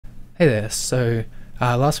Hey there, so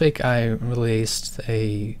last week I released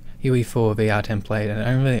a UE4 VR template and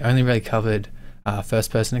I only really covered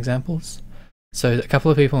first-person examples. So a couple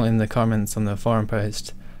of people in the comments on the forum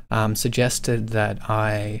post suggested that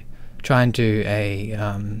I try and do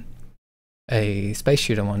a space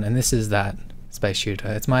shooter one, and this is that space shooter.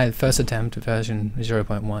 It's my first attempt at version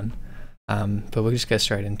 0.1, but we'll just get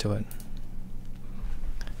straight into it.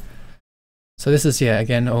 So this is,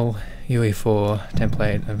 again, all UE4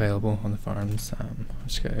 template available on the forums. I'll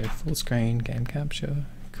just go full screen, game capture,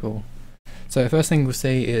 cool. So the first thing we'll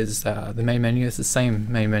see is the main menu. It's the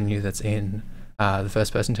same main menu that's in the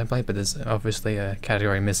first person template, but there's obviously a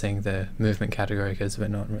category missing, the movement category, because we're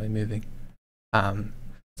not really moving. So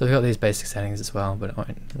we've got these basic settings as well, but I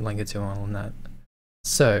won't linger too long on that.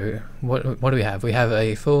 So what do we have? We have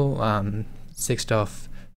a full 6DoF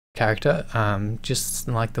character, just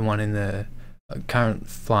like the one in the current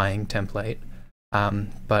flying template,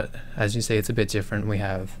 but as you see it's a bit different. We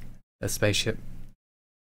have a spaceship.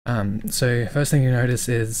 So first thing you notice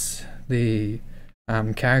is the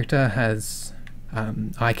character has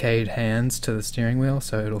arcade hands to the steering wheel,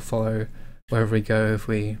 so it'll follow wherever we go if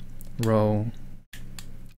we roll,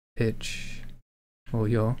 pitch, or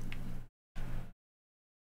yaw.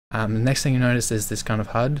 The next thing you notice is this kind of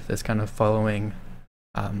HUD that's kind of following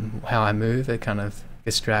how I move. It kind of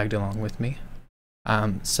gets dragged along with me.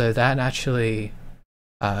 So that actually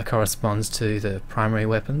corresponds to the primary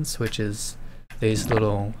weapons, which is these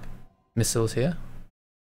little missiles here.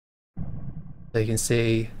 So you can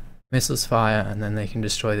see missiles fire and then they can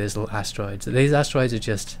destroy these little asteroids. These asteroids are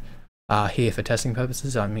just here for testing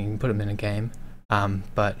purposes. I mean, you can put them in a game,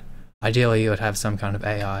 but ideally you would have some kind of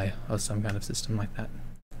AI or some kind of system like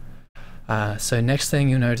that. So next thing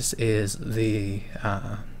you'll notice is the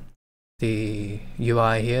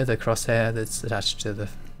UI here, the crosshair that's attached to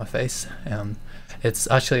my face. It's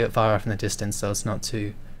actually far off in the distance, so it's not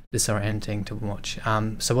too disorienting to watch.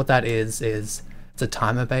 So what that is it's a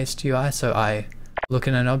timer-based UI. So I look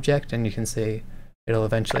at an object and you can see it'll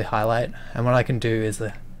eventually highlight, and what I can do is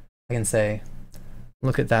I can say,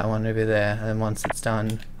 look at that one over there, and then once it's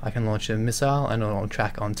done I can launch a missile and it'll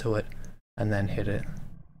track onto it and then hit it.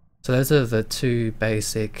 So those are the two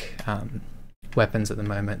basic weapons at the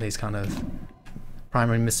moment, these kind of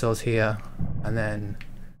primary missiles here and then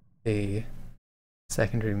the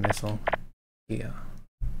secondary missile here.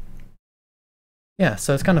 Yeah,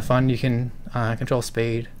 so it's kind of fun. You can control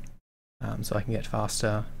speed, so I can get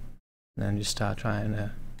faster and then just start trying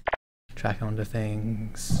to track onto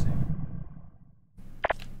things.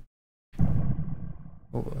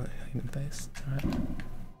 Oh, human face. Alright.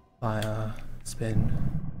 Fire, spin.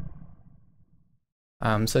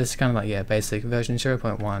 So it's kind of like, basic version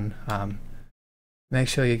 0.1. Make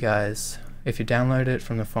sure you guys, if you download it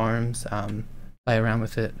from the forums, play around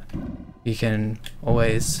with it. You can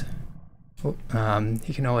always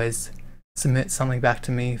submit something back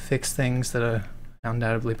to me, fix things that are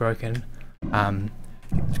undoubtedly broken. You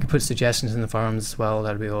can put suggestions in the forums as well.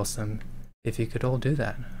 That'd be awesome if you could all do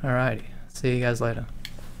that. Alrighty, see you guys later.